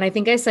 And I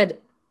think I said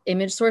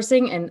image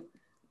sourcing, and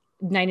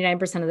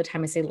 99% of the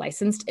time I say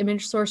licensed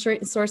image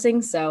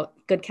sourcing. So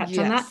good catch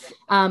on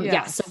that.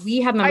 Yeah. So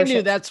we have membership. I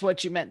knew that's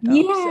what you meant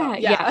though.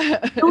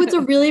 Yeah. So it's a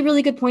really,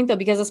 really good point though,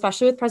 because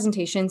especially with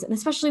presentations, and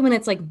especially when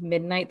it's like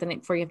midnight the night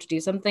before you have to do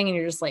something and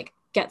you're just like,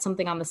 get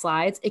something on the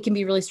slides, it can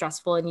be really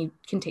stressful and you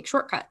can take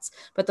shortcuts,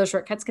 but those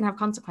shortcuts can have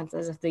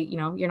consequences if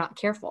you're not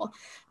careful.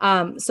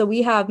 So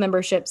we have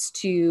memberships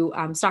to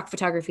stock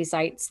photography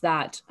sites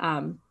that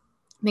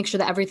make sure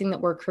that everything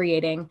that we're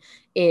creating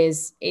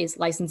is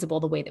licensable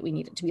the way that we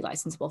need it to be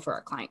licensable for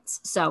our clients.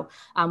 So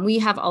we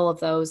have all of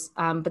those,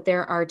 but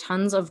there are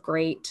tons of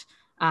great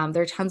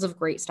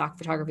stock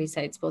photography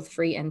sites, both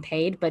free and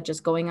paid, but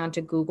just going onto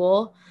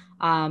Google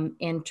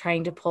and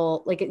trying to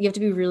pull, like, you have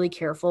to be really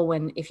careful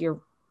if you're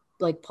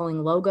like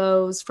pulling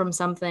logos from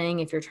something,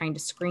 if you're trying to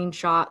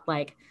screenshot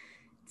like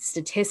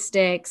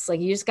statistics,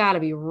 like you just got to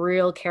be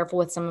real careful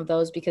with some of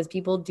those because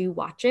people do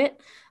watch it.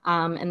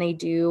 And they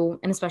do.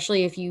 And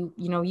especially if you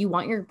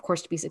want your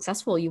course to be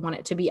successful, you want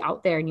it to be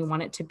out there and you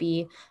want it to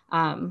be,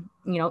 in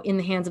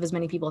the hands of as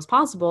many people as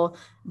possible.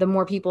 The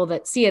more people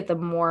that see it, the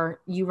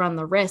more you run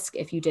the risk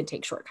if you did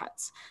take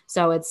shortcuts.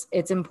 So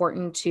it's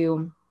important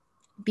to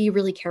be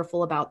really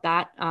careful about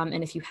that.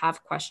 And if you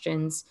have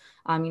questions,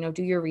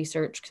 do your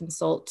research,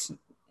 consult,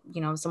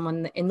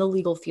 someone in the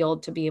legal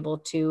field to be able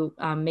to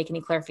make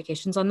any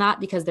clarifications on that,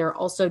 because there are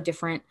also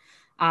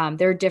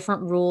there are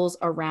different rules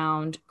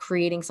around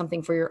creating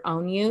something for your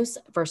own use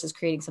versus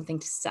creating something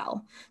to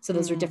sell. So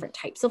those are different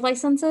types of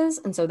licenses.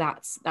 And so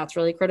that's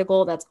really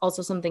critical. That's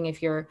also something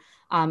if you're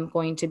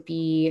going to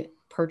be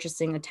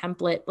purchasing a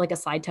template, like a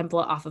slide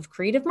template off of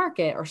Creative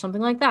Market or something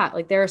like that.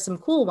 Like there are some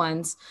cool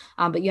ones,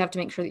 but you have to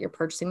make sure that you're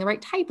purchasing the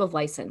right type of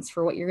license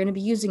for what you're going to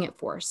be using it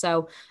for.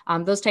 So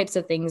those types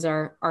of things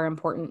are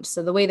important.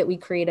 So the way that we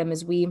create them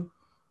is we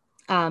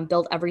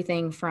build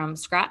everything from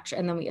scratch,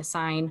 and then we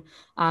assign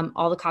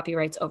all the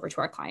copyrights over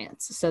to our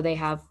clients. So they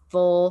have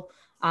full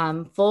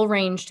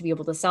range to be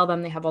able to sell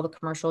them. They have all the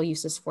commercial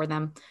uses for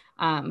them,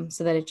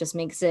 so that it just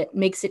makes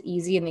it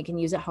easy, and they can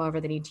use it however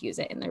they need to use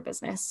it in their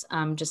business,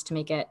 just to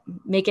make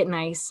it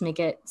nice, make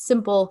it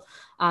simple,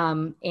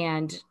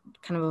 and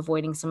kind of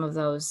avoiding some of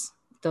those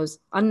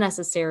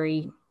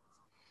unnecessary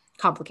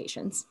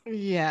complications.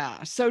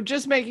 Yeah. So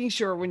just making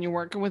sure when you're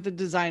working with a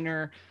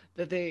designer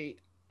that they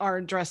are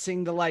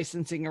addressing the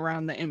licensing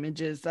around the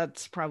images.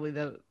 That's probably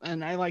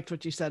and I liked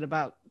what you said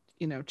about,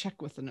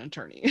 check with an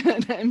attorney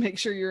and make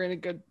sure you're in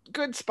a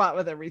good spot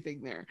with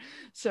everything there.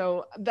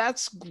 So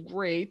that's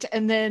great.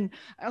 And then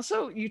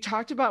also you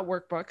talked about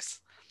workbooks,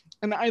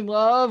 and I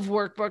love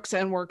workbooks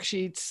and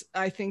worksheets.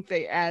 I think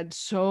they add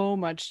so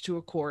much to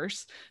a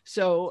course.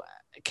 So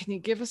can you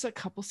give us a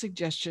couple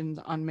suggestions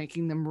on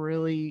making them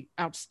really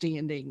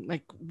outstanding?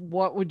 Like,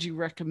 what would you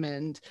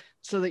recommend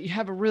so that you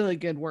have a really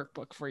good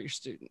workbook for your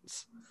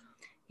students?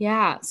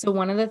 Yeah. So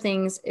one of the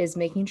things is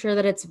making sure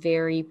that it's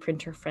very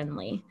printer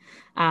friendly.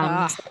 So a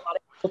lot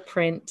of people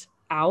print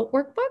out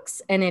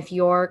workbooks. And if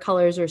your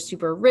colors are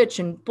super rich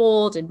and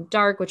bold and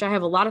dark, which I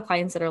have a lot of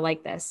clients that are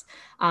like this,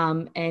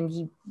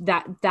 and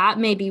that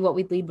may be what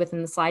we lead with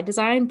in the slide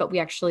design, but we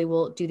actually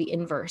will do the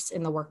inverse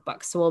in the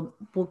workbook. So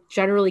we'll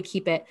generally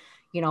keep it,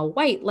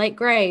 white, light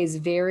grays,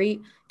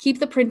 keep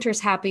the printers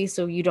happy.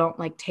 So you don't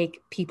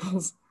take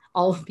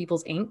all of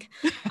people's ink.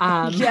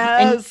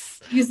 Yes.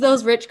 And use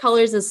those rich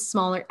colors as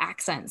smaller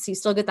accents. You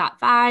still get that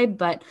vibe,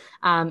 but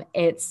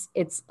it's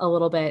a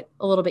little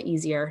bit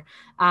easier.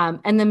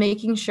 And then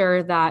making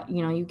sure that,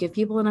 you give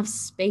people enough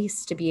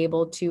space to be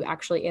able to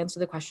actually answer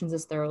the questions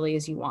as thoroughly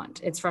as you want.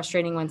 It's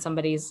frustrating when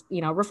somebody's,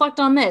 reflect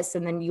on this,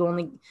 and then you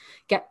only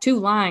get 2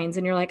 lines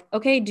and you're like,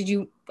 okay,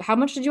 how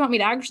much did you want me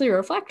to actually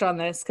reflect on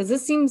this? Because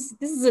this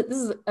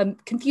is a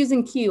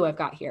confusing cue I've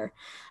got here.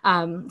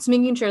 So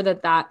making sure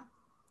that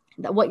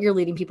what you're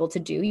leading people to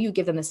do, you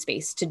give them the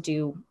space to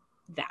do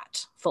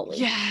that fully.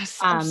 Yes.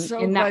 I'm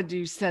so glad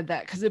you said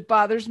that, because it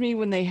bothers me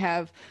when they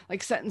have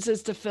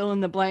sentences to fill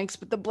in the blanks,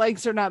 but the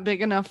blanks are not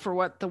big enough for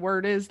what the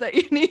word is that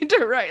you need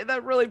to write.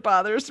 That really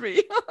bothers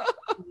me.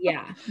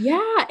 Yeah.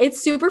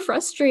 It's super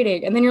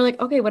frustrating. And then you're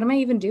like, okay, what am I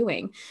even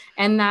doing?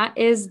 And that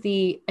is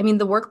the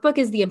workbook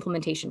is the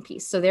implementation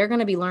piece. So they're going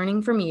to be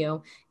learning from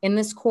you in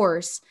this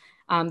course.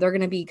 They're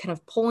going to be kind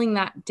of pulling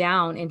that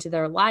down into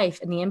their life,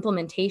 and the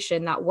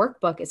implementation, that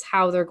workbook is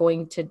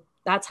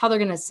that's how they're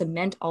going to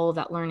cement all of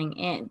that learning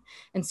in.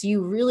 And so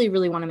you really,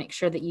 really want to make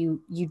sure that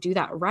you do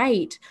that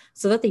right,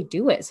 so that they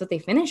do it, so that they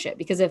finish it.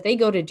 Because if they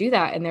go to do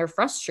that and they're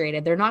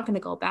frustrated, they're not going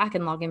to go back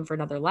and log in for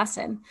another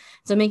lesson.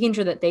 So making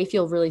sure that they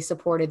feel really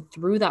supported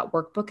through that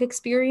workbook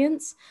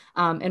experience,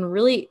 and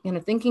really kind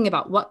of thinking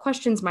about what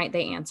questions might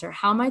they answer,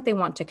 how might they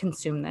want to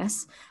consume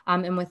this.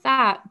 And with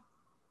that,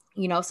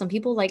 some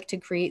people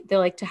they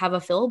like to have a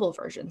fillable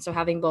version. So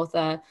having both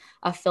a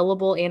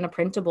fillable and a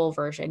printable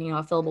version,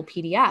 a fillable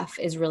PDF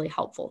is really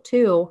helpful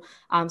too.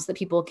 So that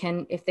people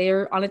can, if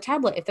they're on a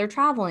tablet, if they're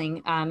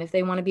traveling, if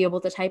they want to be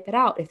able to type it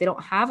out, if they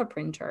don't have a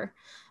printer,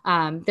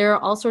 there are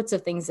all sorts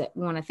of things that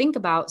we want to think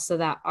about so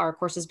that our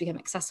courses become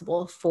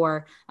accessible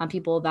for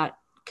people that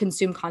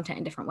consume content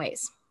in different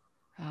ways.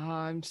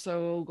 I'm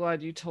so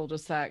glad you told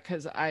us that,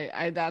 because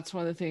I that's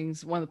one of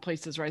the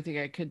places where I think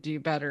I could do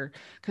better,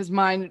 because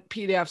mine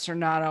PDFs are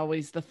not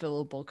always the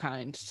fillable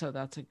kind. So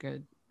that's a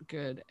good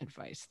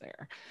advice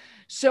there.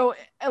 So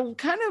I'll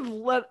kind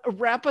of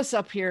wrap us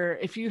up here.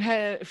 If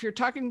you're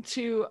talking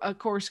to a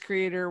course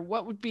creator,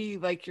 what would be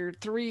your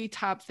 3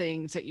 top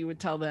things that you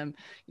would tell them?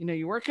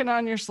 You're working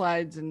on your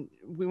slides and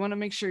we want to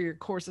make sure your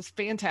course is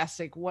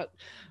fantastic.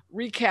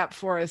 Recap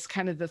for us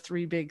kind of the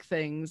 3 big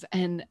things.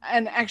 And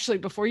actually,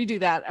 before you do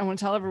that, I want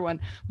to tell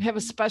everyone we have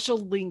a special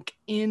link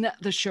in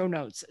the show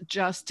notes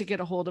just to get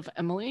a hold of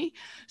Emily.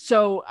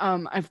 So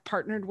I've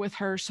partnered with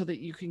her so that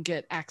you can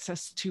get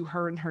access to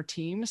her and her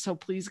team. So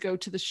please go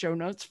to the show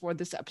notes for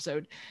this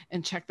episode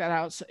and check that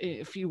out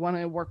if you want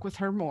to work with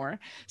her more.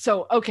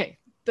 So, okay,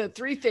 the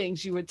 3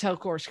 things you would tell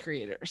course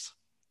creators.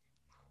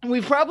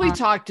 We've probably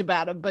talked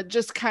about them, but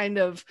just kind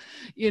of,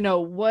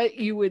 what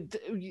you would,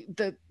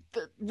 the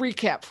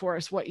recap for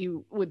us, what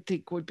you would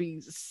think would be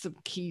some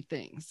key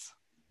things.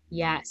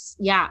 Yes.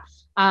 Yeah.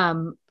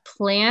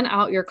 Plan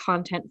out your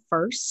content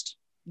first.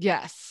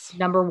 Yes.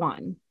 Number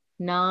one.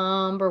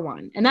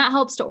 And that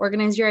helps to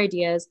organize your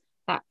ideas.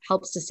 That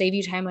helps to save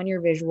you time on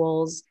your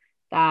visuals.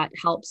 That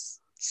helps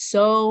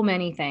so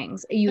many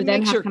things. You it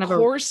then makes have your kind of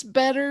course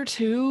better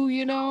too,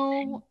 you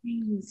know?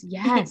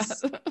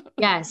 Yes.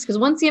 Yes. Because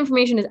once the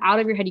information is out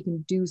of your head, you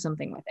can do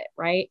something with it,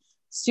 right?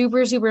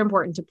 Super, super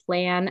important to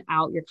plan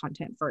out your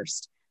content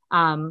first.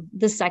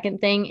 The second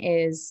thing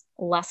is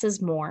less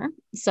is more.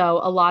 So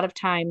a lot of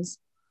times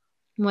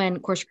when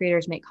course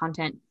creators make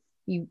content,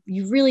 you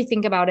really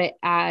think about it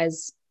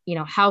as, you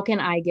know, how can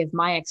I give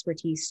my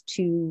expertise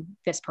to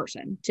this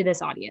person, to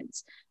this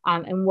audience?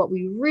 And what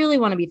we really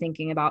want to be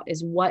thinking about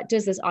is, what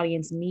does this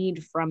audience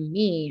need from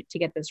me to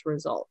get this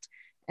result?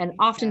 And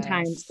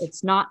oftentimes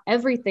it's not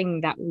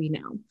everything that we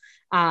know.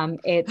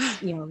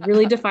 It's, you know,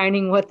 really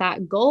defining what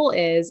that goal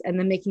is, and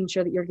then making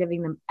sure that you're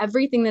giving them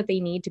everything that they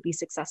need to be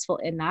successful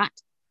in that,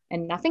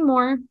 and nothing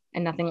more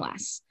and nothing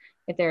less.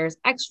 If there's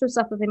extra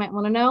stuff that they might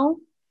want to know,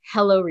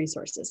 hello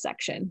resources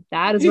section.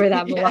 That is where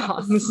that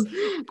belongs.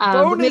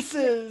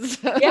 Bonuses.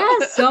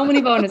 Yes, so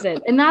many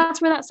bonuses. And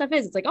that's where that stuff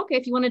is. It's like, okay,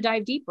 if you want to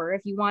dive deeper,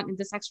 if you want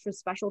this extra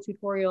special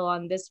tutorial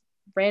on this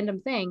random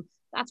thing,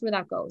 that's where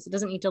that goes. It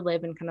doesn't need to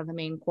live in kind of the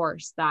main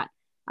course. That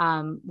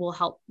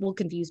will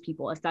confuse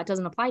people if that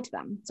doesn't apply to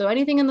them. So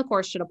anything in the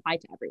course should apply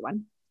to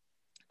everyone.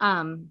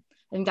 I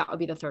think that would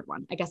be the third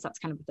one. I guess that's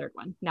kind of the third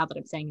one now that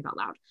I'm saying it out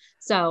loud.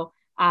 So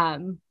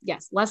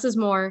yes, less is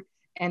more.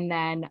 And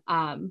then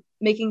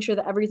making sure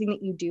that everything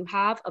that you do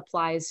have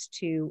applies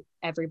to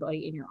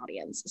everybody in your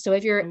audience. So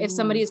if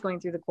somebody is going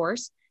through the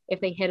course,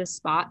 if they hit a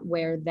spot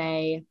where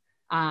they,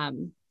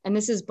 and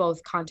this is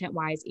both content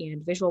wise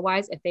and visual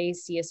wise, if they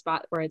see a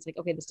spot where it's like,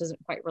 okay, this doesn't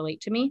quite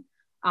relate to me,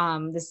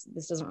 this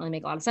doesn't really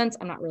make a lot of sense,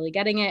 I'm not really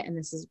getting it, and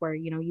this is where,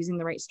 you know, using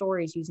the right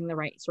stories, using the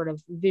right sort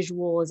of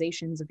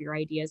visualizations of your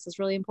ideas is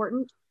really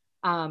important.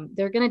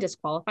 They're going to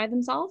disqualify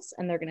themselves,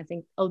 and they're going to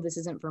think, oh, this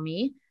isn't for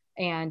me.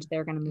 And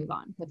they're going to move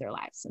on with their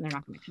lives, and they're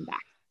not going to come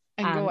back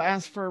and go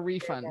ask for a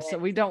refund. So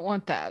we don't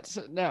want that.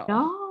 So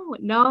no.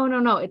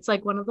 It's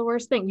like one of the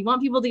worst things. You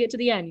want people to get to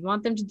the end. You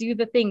want them to do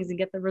the things and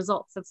get the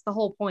results. That's the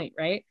whole point,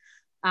 right?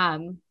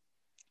 So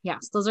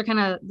those are kind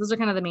of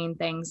the main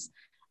things.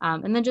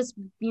 And then just,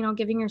 you know,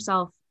 giving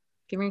yourself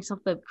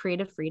the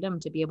creative freedom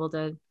to be able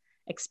to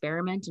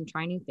experiment and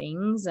try new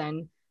things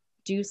and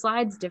do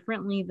slides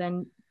differently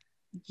than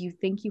you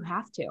think you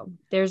have to.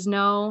 There's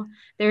no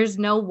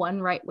one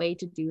right way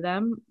to do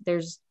them.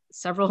 There's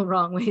several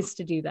wrong ways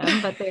to do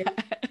them, but there's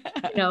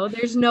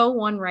no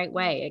one right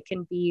way. It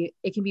can be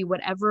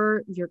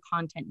whatever your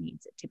content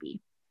needs it to be.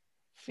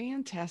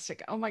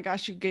 Fantastic. Oh my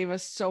gosh, you gave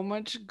us so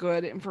much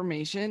good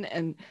information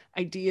and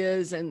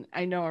ideas, and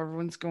I know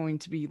everyone's going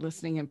to be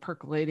listening and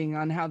percolating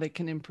on how they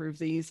can improve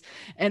these,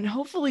 and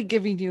hopefully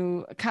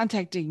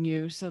contacting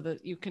you so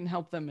that you can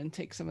help them and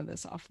take some of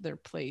this off their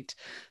plate.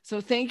 So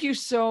thank you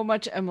so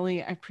much,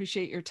 Emily. I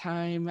appreciate your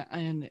time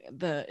and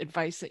the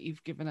advice that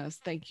you've given us.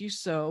 Thank you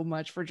so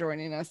much for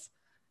joining us.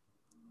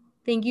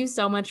 Thank you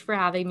so much for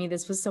having me.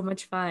 This was so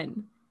much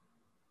fun.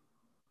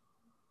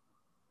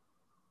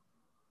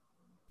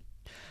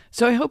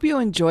 So I hope you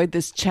enjoyed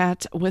this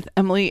chat with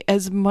Emily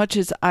as much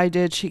as I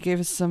did. She gave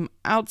us some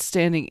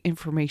outstanding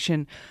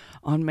information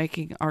on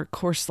making our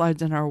course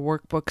slides and our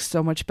workbooks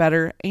so much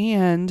better.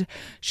 And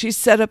she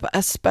set up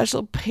a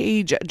special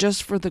page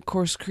just for the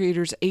Course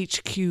Creators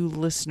HQ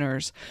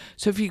listeners.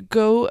 So if you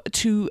go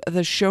to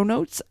the show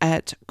notes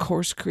at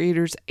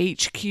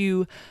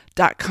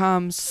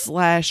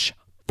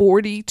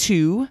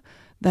coursecreatorshq.com/42,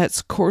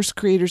 that's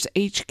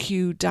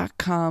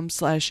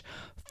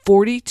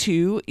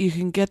coursecreatorshq.com/42, you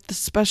can get the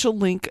special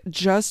link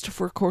just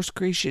for course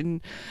creation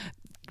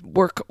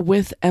work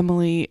with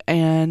Emily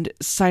and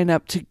sign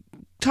up to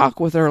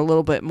talk with her a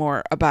little bit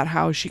more about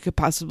how she could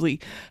possibly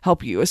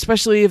help you,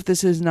 especially if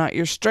this is not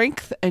your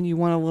strength and you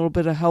want a little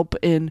bit of help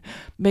in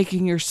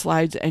making your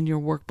slides and your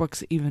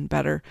workbooks even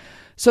better.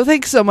 So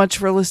thanks so much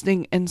for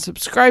listening and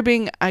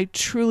subscribing. I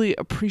truly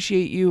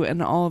appreciate you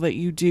and all that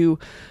you do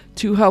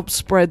to help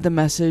spread the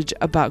message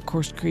about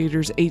Course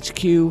Creators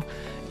HQ.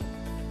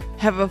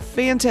 Have a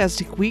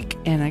fantastic week,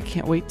 and I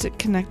can't wait to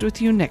connect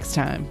with you next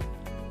time.